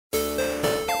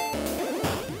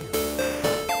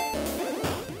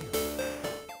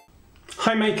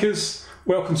Hi makers,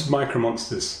 welcome to Micro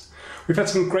Monsters. We've had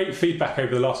some great feedback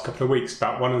over the last couple of weeks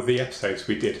about one of the episodes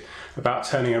we did about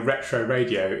turning a retro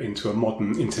radio into a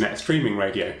modern internet streaming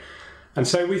radio. And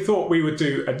so we thought we would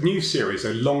do a new series,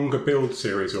 a longer build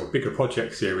series or a bigger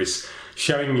project series,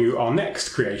 showing you our next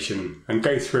creation and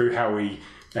go through how we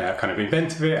kind of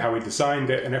invented it, how we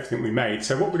designed it and everything we made.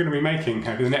 So what we're going to be making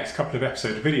over the next couple of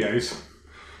episode videos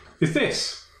is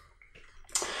this.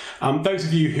 Those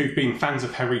of you who've been fans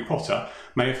of Harry Potter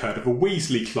may have heard of a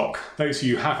Weasley clock. Those of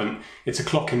you who haven't, it's a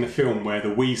clock in the film where the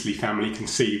Weasley family can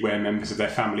see where members of their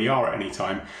family are at any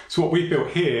time. So what we've built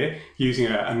here, using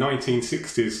a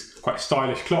 1960s quite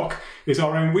stylish clock, is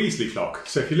our own Weasley clock.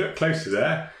 So if you look closer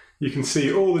there, you can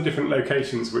see all the different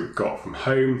locations we've got, from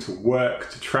home to work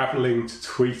to travelling to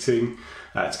tweeting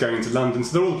to going into London.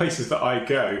 So they're all the places that I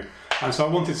go. And so I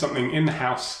wanted something in the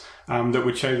house that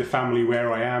would show the family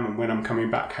where I am and when I'm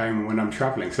coming back home and when I'm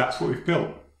travelling. So that's what we've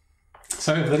built.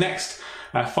 So over the next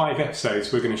 5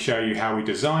 episodes, we're going to show you how we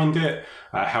designed it,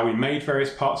 how we made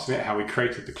various parts of it, how we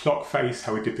created the clock face,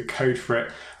 how we did the code for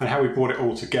it, and how we brought it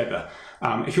all together.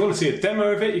 If you want to see a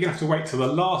demo of it, you're going to have to wait till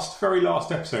the very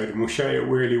last episode, and we'll show you it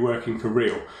really working for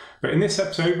real. But in this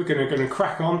episode, we're going to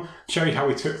crack on, show you how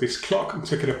we took this clock and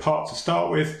took it apart to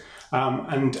start with,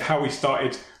 and how we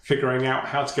started figuring out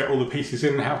how to get all the pieces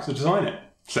in and how to design it.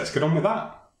 So let's get on with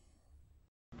that.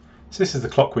 So this is the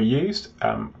clock we used.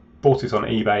 Bought it on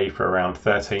eBay for around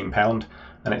 £13,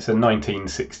 and it's a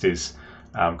 1960s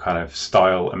kind of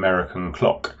style American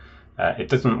clock. It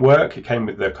doesn't work. It came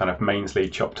with the kind of mains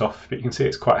lead chopped off, but you can see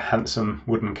it's quite a handsome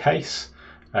wooden case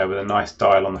with a nice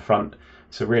dial on the front.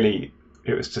 So really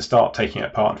it was to start taking it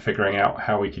apart and figuring out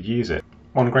how we could use it.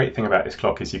 One great thing about this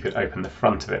clock is you could open the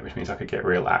front of it, which means I could get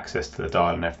real access to the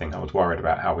dial and everything. I was worried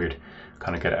about how we'd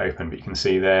kind of get it open, but you can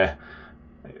see there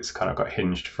it's kind of got a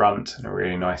hinged front and a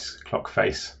really nice clock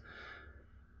face.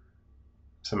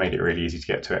 So made it really easy to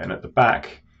get to it. And at the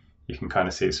back you can kind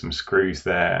of see some screws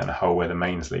there and a hole where the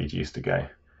mains lead used to go.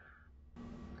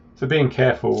 So being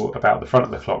careful about the front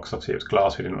of the clock, because obviously it was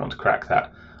glass, we didn't want to crack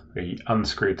that. We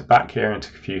unscrewed the back here and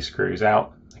took a few screws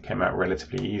out. They came out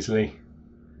relatively easily.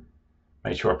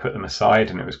 Made sure I put them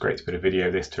aside, and it was great to put a video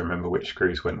of this to remember which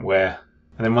screws went where.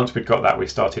 And then once we'd got that, we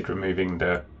started removing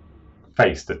the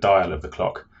face, the dial of the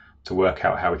clock, to work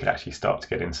out how we could actually start to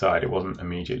get inside. It wasn't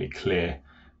immediately clear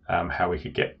how we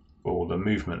could get all the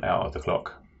movement out of the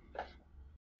clock.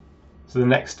 So the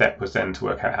next step was then to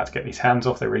work out how to get these hands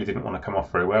off. They really didn't want to come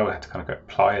off very well. We had to kind of get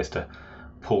pliers to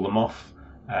pull them off,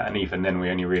 and even then we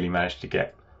only really managed to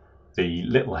get the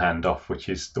little hand off, which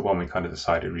is the one we kind of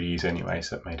decided we'd use anyway,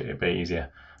 so it made it a bit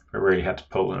easier. But really had to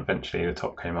pull, and eventually the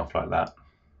top came off like that.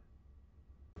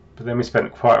 But then we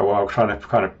spent quite a while trying to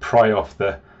kind of pry off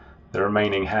the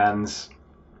remaining hands.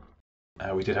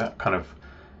 We did kind of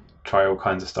try all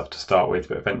kinds of stuff to start with,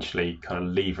 but eventually kind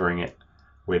of levering it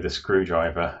with a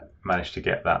screwdriver, managed to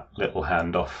get that little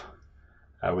hand off.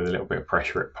 With a little bit of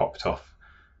pressure it popped off.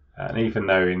 And even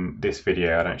though in this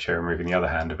video I don't show removing the other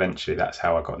hand, eventually that's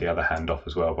how I got the other hand off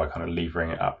as well, by kind of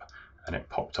levering it up, and it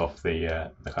popped off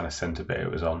the kind of centre bit it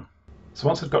was on. So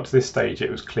once I'd got to this stage, it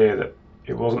was clear that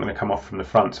it wasn't going to come off from the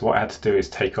front, so what I had to do is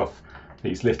take off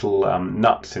these little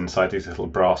nuts inside these little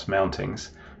brass mountings,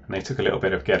 and they took a little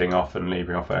bit of getting off and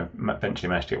levering off. I eventually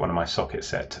managed to get one of my sockets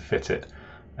set to fit it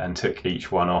and took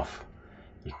each one off.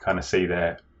 You can kind of see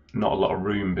there not a lot of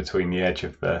room between the edge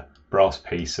of the brass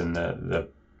piece and the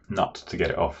nut to get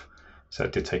it off, so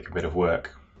it did take a bit of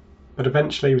work. But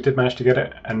eventually we did manage to get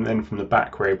it, and then from the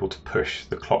back we're able to push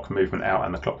the clock movement out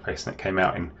and the clock face, and it came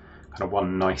out in kind of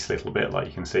one nice little bit, like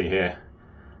you can see here,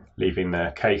 leaving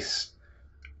the case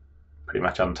pretty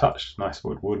much untouched. Nice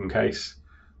wooden case,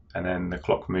 and then the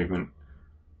clock movement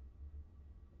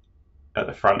at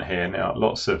the front here. Now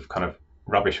lots of kind of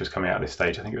rubbish was coming out at this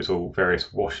stage. I think it was all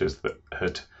various washers that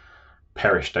had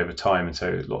perished over time, and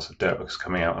so lots of dirt was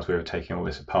coming out as we were taking all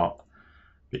this apart.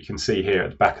 But you can see here at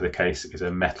the back of the case is a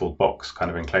metal box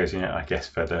kind of enclosing it, I guess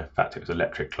for the fact it was an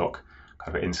electric clock,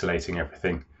 kind of insulating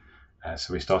everything.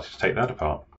 So we started to take that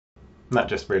apart, and that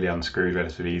just really unscrewed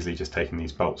relatively easily, just taking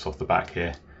these bolts off the back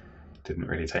here. Didn't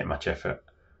really take much effort,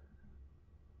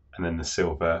 and then the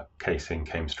silver casing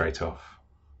came straight off.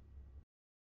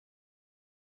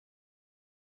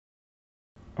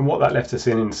 And what that left us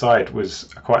inside was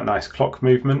a quite nice clock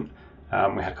movement.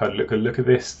 We had kind of a look at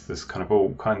this. There's kind of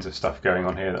all kinds of stuff going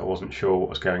on here that I wasn't sure what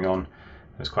was going on.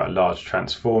 There's quite a large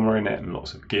transformer in it and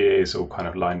lots of gears all kind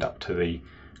of lined up to the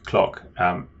clock.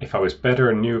 If I was better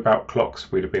and knew about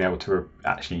clocks, we'd have been able to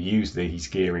actually use these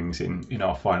gearings in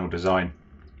our final design.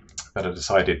 But I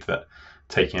decided that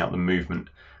taking out the movement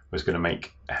was going to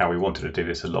make how we wanted to do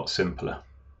this a lot simpler.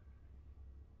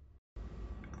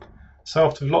 So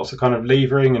after lots of kind of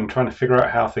levering and trying to figure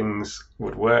out how things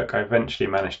would work, I eventually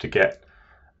managed to get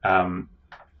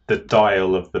the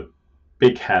dial of the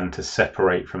big hand to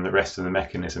separate from the rest of the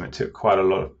mechanism. It took quite a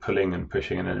lot of pulling and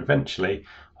pushing, and then eventually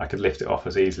I could lift it off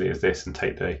as easily as this and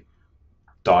take the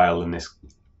dial and this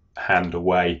hand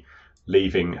away,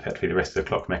 leaving effectively the rest of the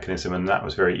clock mechanism, and that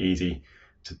was very easy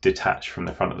to detach from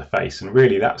the front of the face. And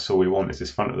really that's all we want, is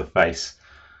this front of the face.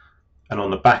 And on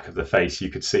the back of the face you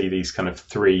could see these kind of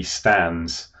 3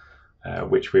 stands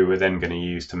which we were then going to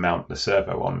use to mount the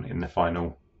servo on in the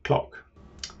final clock.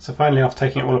 So finally, after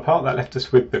taking it all apart, that left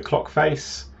us with the clock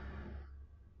face,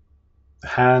 the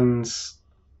hands,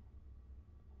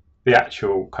 the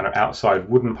actual kind of outside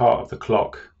wooden part of the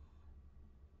clock,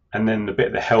 and then the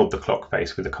bit that held the clock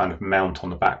face with a kind of mount on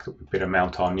the back that we'd be able to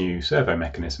mount our new servo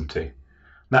mechanism to. And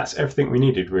that's everything we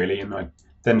needed really, and I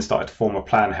then started to form a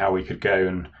plan how we could go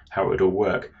and how it would all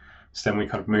work. So then we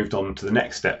kind of moved on to the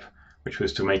next step, which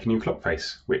was to make a new clock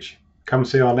face, which come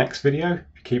see our next video. If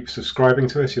you keep subscribing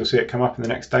to us, you'll see it come up in the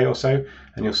next day or so,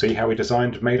 and you'll see how we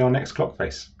designed and made our next clock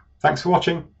face. Thanks for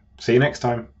watching. See you next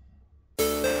time.